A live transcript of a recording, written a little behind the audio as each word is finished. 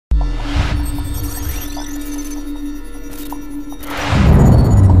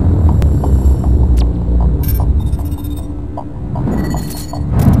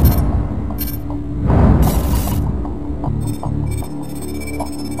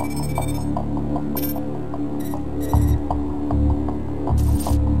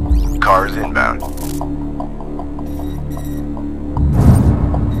Cars inbound.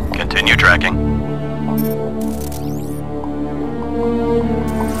 Continue tracking.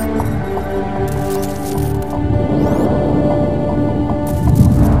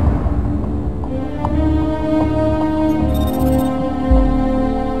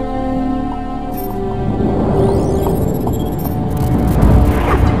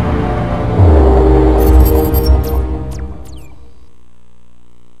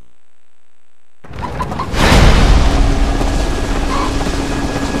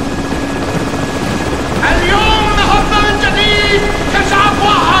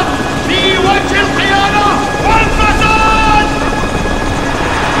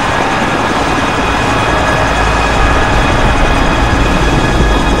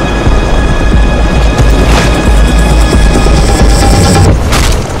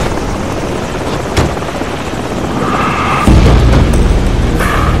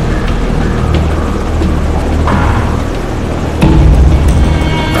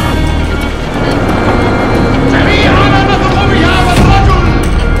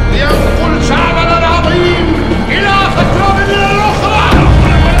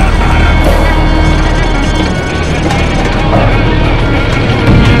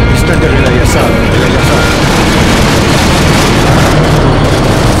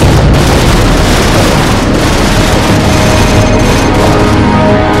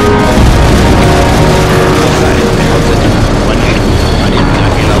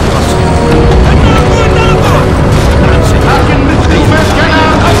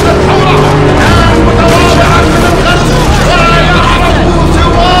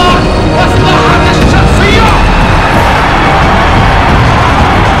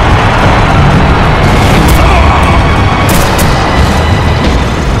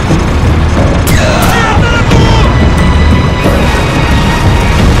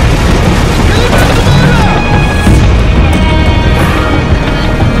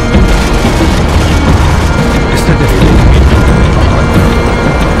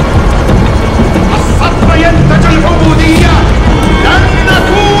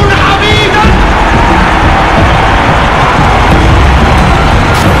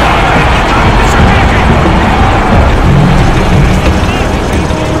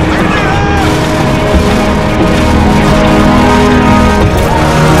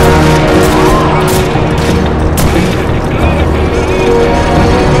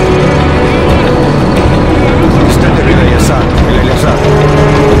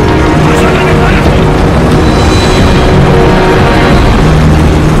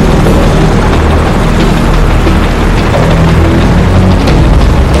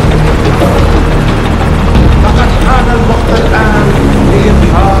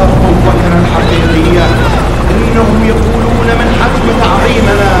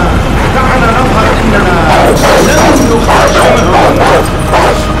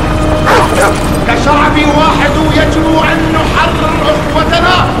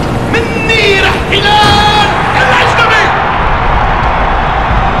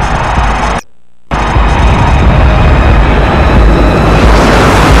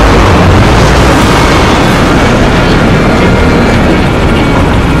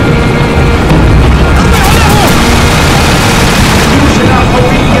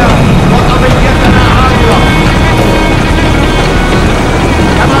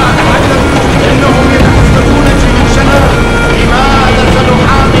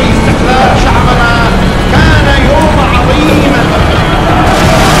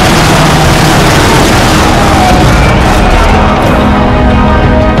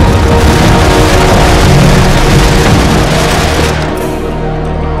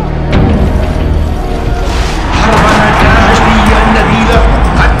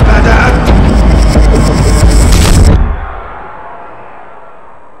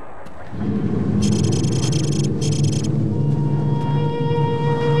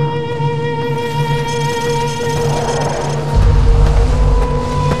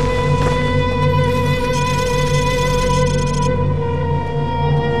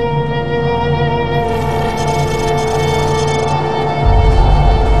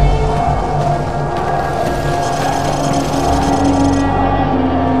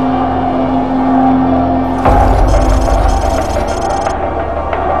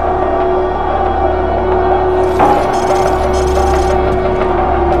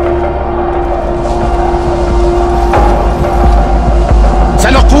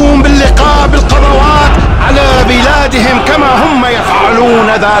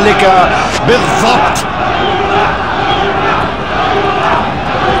 ذلك بالضبط.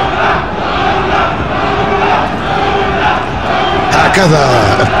 هكذا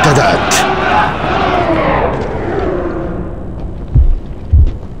ابتدأت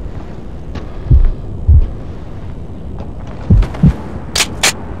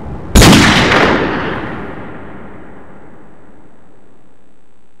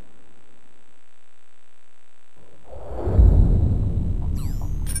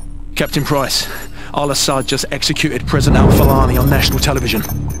Captain Price, al-Assad just executed President al-Falani on national television.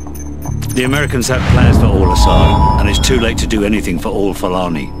 The Americans have plans for al-Assad, and it's too late to do anything for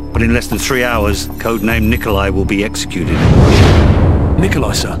al-Falani. But in less than 3 hours, codename Nikolai will be executed.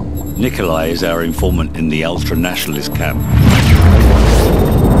 Nikolai, sir? Nikolai is our informant in the ultra-nationalist camp.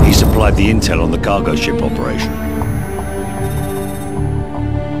 He supplied the intel on the cargo ship operation.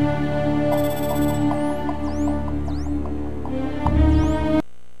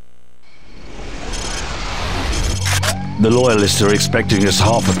 The Loyalists are expecting us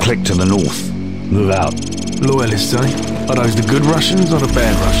half a click to the north. Move out. Loyalists, eh? Are those the good Russians or the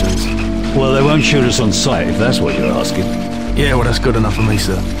bad Russians? Well, they won't shoot us on sight, if that's what you're asking. Yeah, well, that's good enough for me,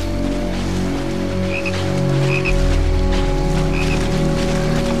 sir.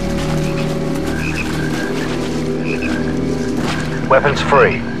 Weapons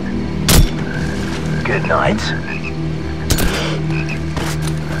free. Good night.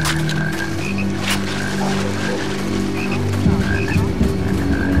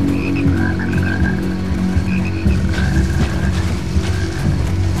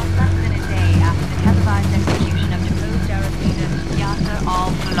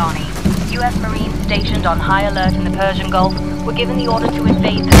 U.S. Marines stationed on high alert in the Persian Gulf were given the order to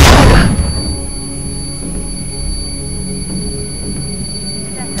invade the...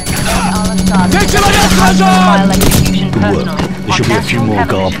 Good work. There should be a few more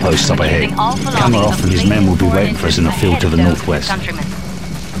guard posts up ahead. Kamarov and his men will be waiting for us in a field to the northwest.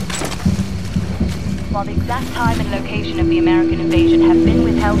 While the exact time and location of the American invasion have been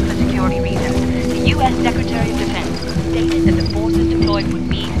withheld for security reasons, the U.S. Secretary of Defense stated that the forces deployed would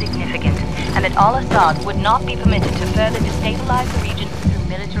be significant, and that al-Assad would not be permitted to further destabilize the region through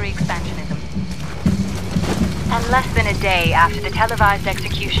military expansionism. And less than a day after the televised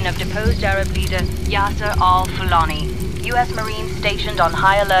execution of deposed Arab leader Yasser al-Fulani, U.S. Marines stationed on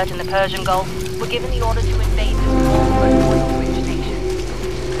high alert in the Persian Gulf were given the order to invade the small but oil-rich nation.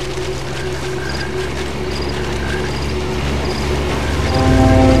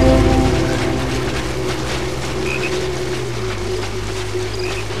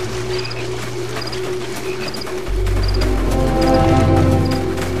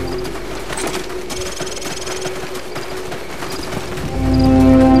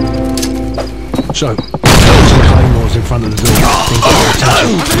 So, some claymores in front of the door.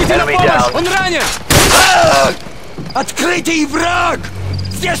 Enemy down. Он ранен! Открытый враг!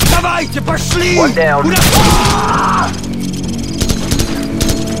 Все вставайте, пошли! One down.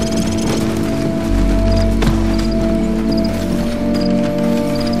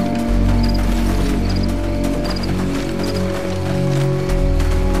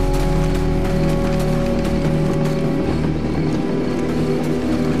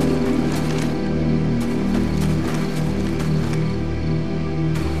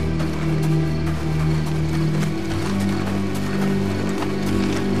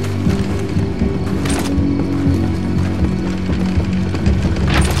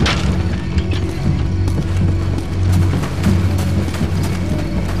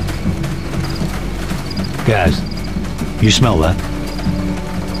 Gaz, you smell that?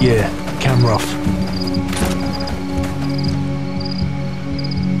 Yeah, Kamarov.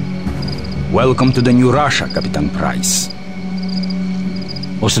 Welcome to the new Russia, Captain Price.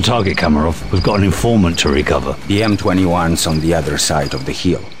 What's the target, Kamarov? We've got an informant to recover. The M21's on the other side of the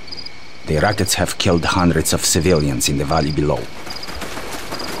hill. The rockets have killed hundreds of civilians in the valley below.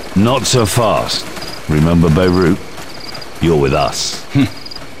 Not so fast. Remember Beirut? You're with us.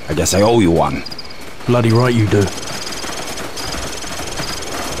 I guess I owe you one. Bloody right you do.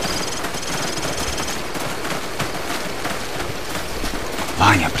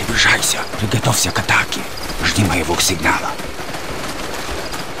 Ваня, приближайся. Приготовься к атаке. Жди моего сигнала.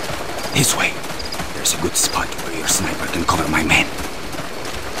 This way. There's a good spot where your sniper can cover my men.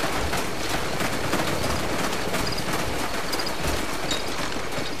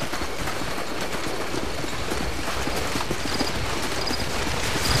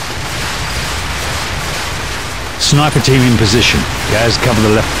 Sniper team in position. Gaz, cover the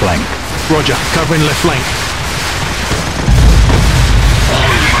left flank. Roger, covering left flank.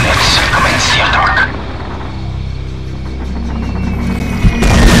 All units, commence the attack.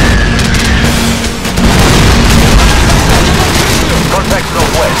 Contact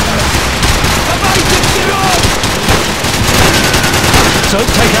northwest. So,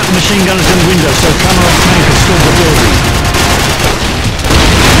 take out the machine gunners in the window so Kamarov tank can storm the building.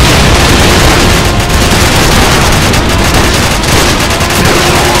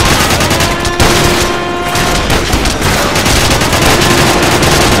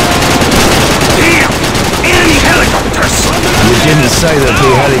 Didn't say there'd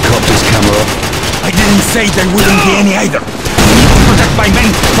be helicopters say there wouldn't be any either. Protect my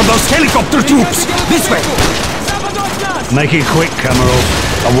men from those helicopter troops! This way! Make it quick, Kamarov.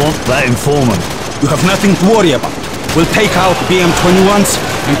 I want that informant. You have nothing to worry about. We'll take out BM-21s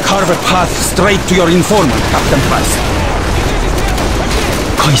and carve a path straight to your informant, Captain Price.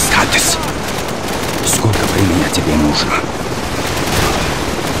 Какой статус? Сколько времени тебе нужно?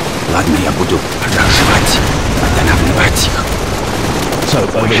 Ладно, я буду продолжать останавливать их.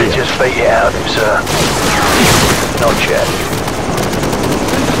 We should just fake it out of him, sir. Not yet.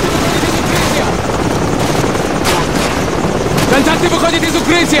 Контакты выходят из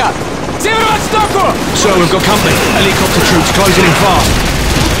укрытия! Северо-востоку! So we've got company. Helicopter troops closing in fast.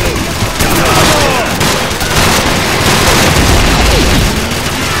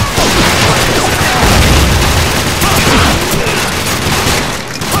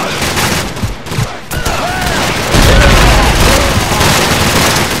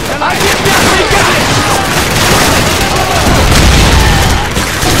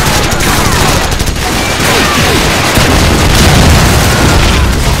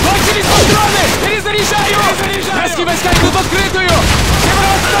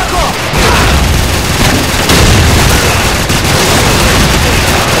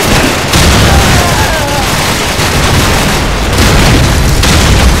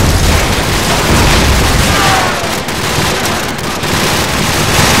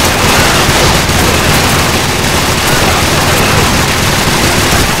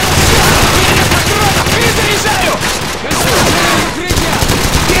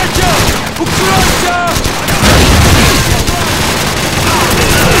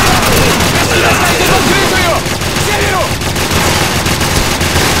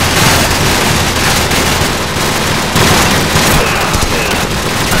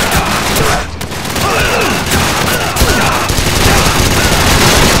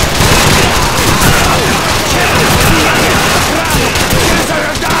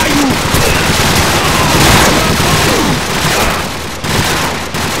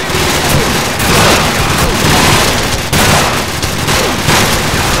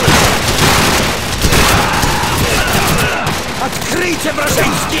 Откройте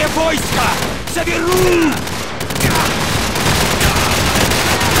вражеские войска! Северу!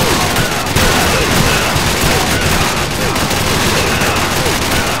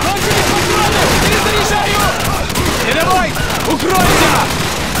 Кончились патроны! Перезаряжаю! Передовой! Укройся!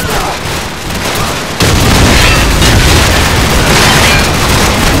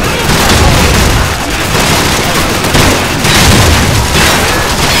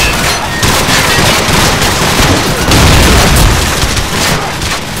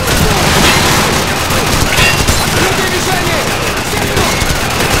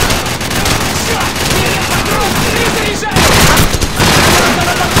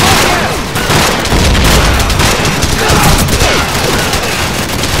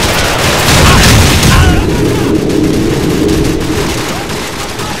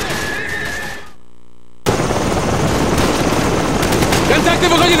 Контакты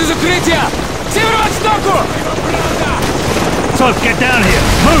выходят из укрытия! Северо-востоку! So, get down here.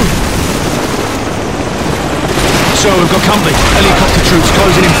 Move! So we've got company. Helicopter troops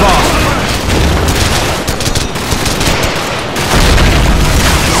closing in fast.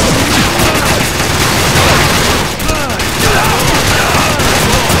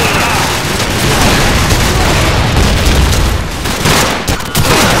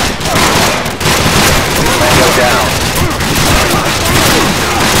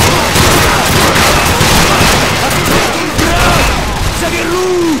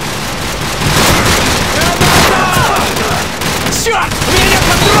 Черт! У меня нет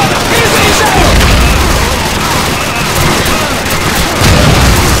патронов! Перезаряжаю!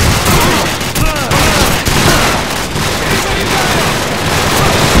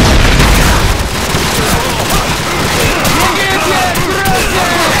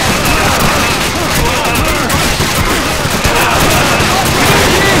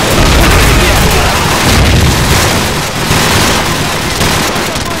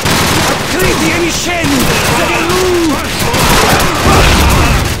 Открытие мишени! Заверну!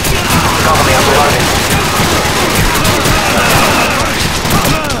 Company up and running.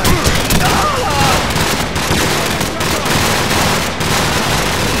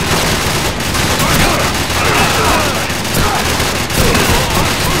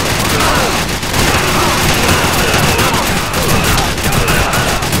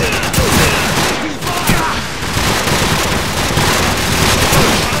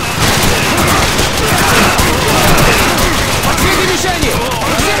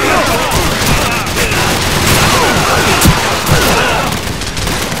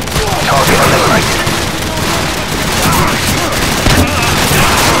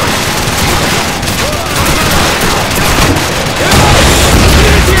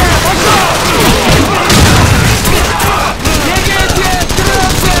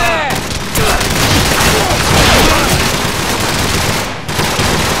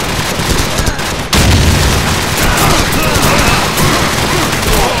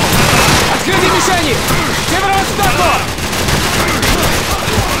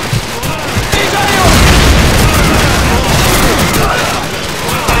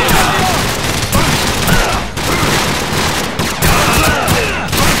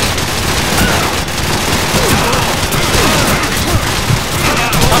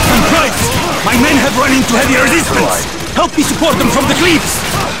 resistance! Help me support them from the cliffs!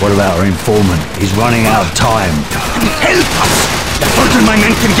 What about our informant? He's running out of time. Help us! The further my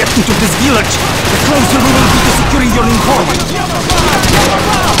men can get into this village, the closer we will be to securing your informant.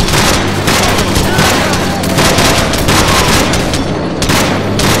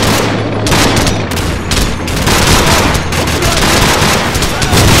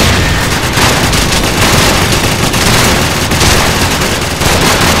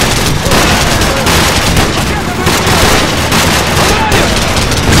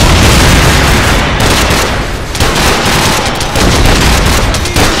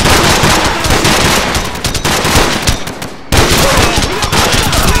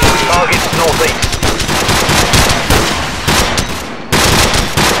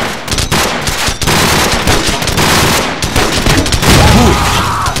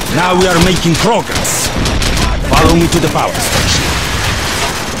 Now we are making progress. Follow me to the power station.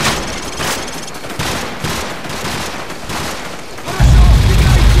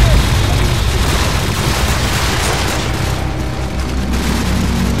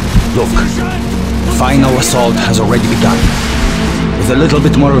 Look, the final assault has already begun. With a little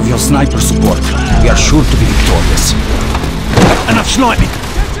bit more of your sniper support, we are sure to be victorious. Enough sniping!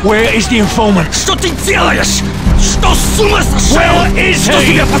 Where is the informant? Что ты делаешь? Что с ума сошел? Where is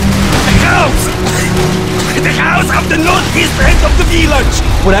he? The house! The house of the northeast end of the village!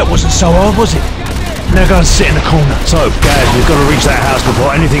 Well, that wasn't so hard, was it? Now go and sit in the corner. So, Gaz, we've got to reach that house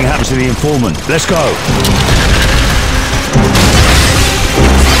before anything happens to the informant. Let's go.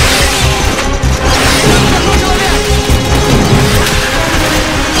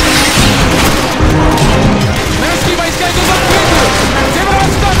 Немецкие войска идут в открытую! К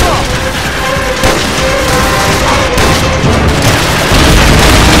северо-востоку!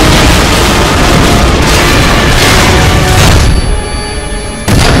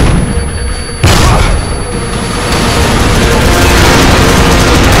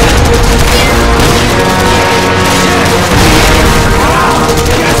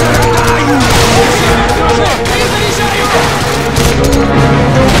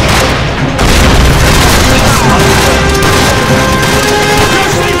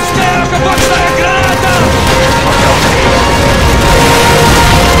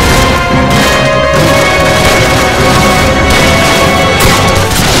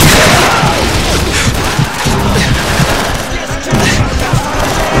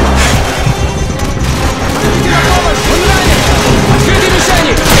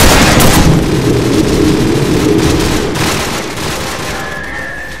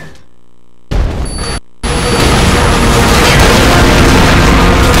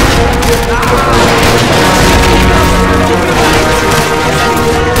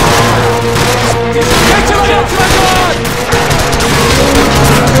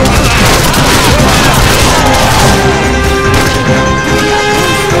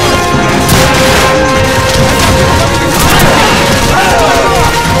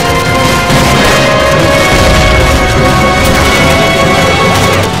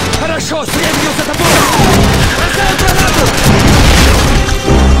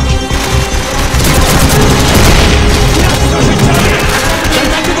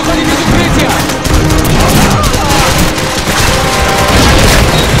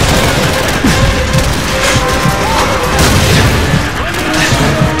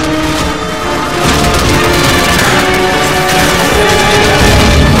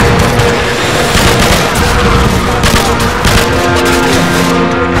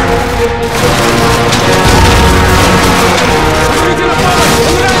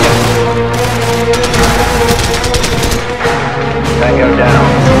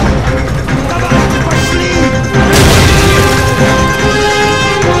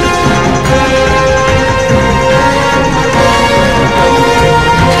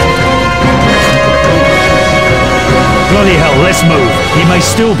 Bloody hell, let's move. He may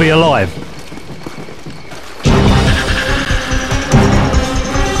still be alive.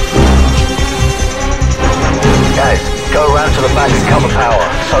 Guys, go around to the back and cover power.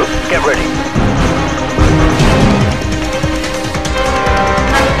 So, get ready.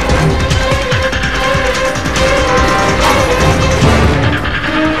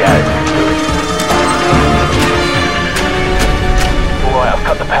 Guys, do it. Alright, I've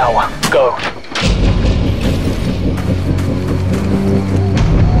cut the power. Go.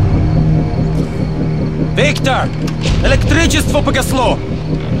 Виктор! Электричество погасло!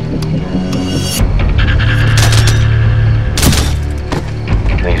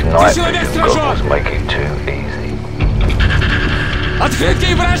 These night vision goggles make it too easy.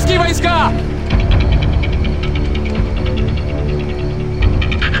 Открытые вражеские войска!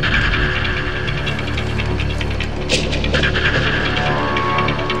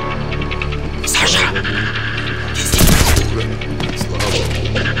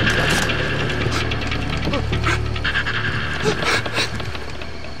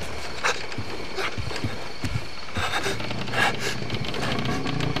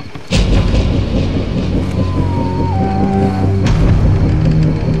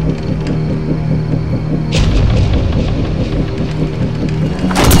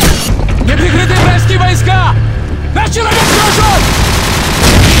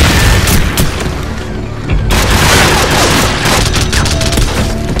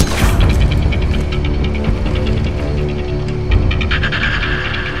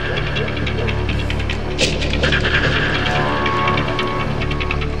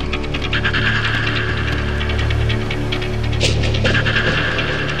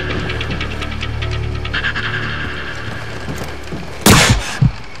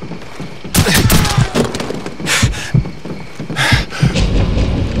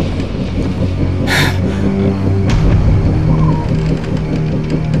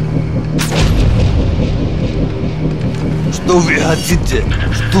 Что вы хотите?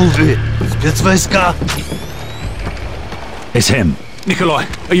 Что вы? Спецвойска? It's him. Nikolai,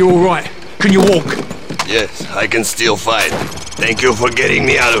 are you alright? Can you walk? Yes, I can still fight. Thank you for getting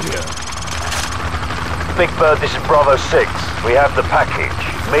me out of here. Big Bird, this is Bravo 6. We have the package.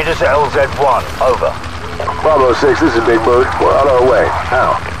 Meet us at LZ1. Over. Bravo 6, this is Big Bird. We're on our way.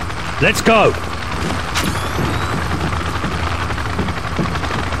 How? Let's go.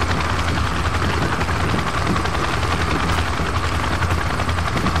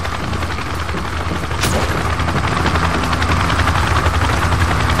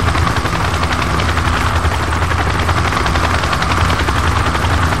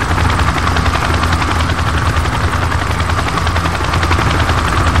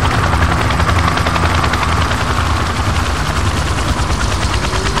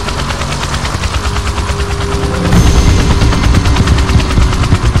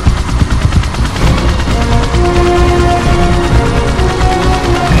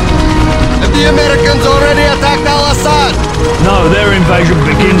 The Americans already attacked Al-Assad! No, their invasion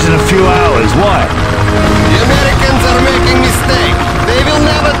begins in a few hours. Why?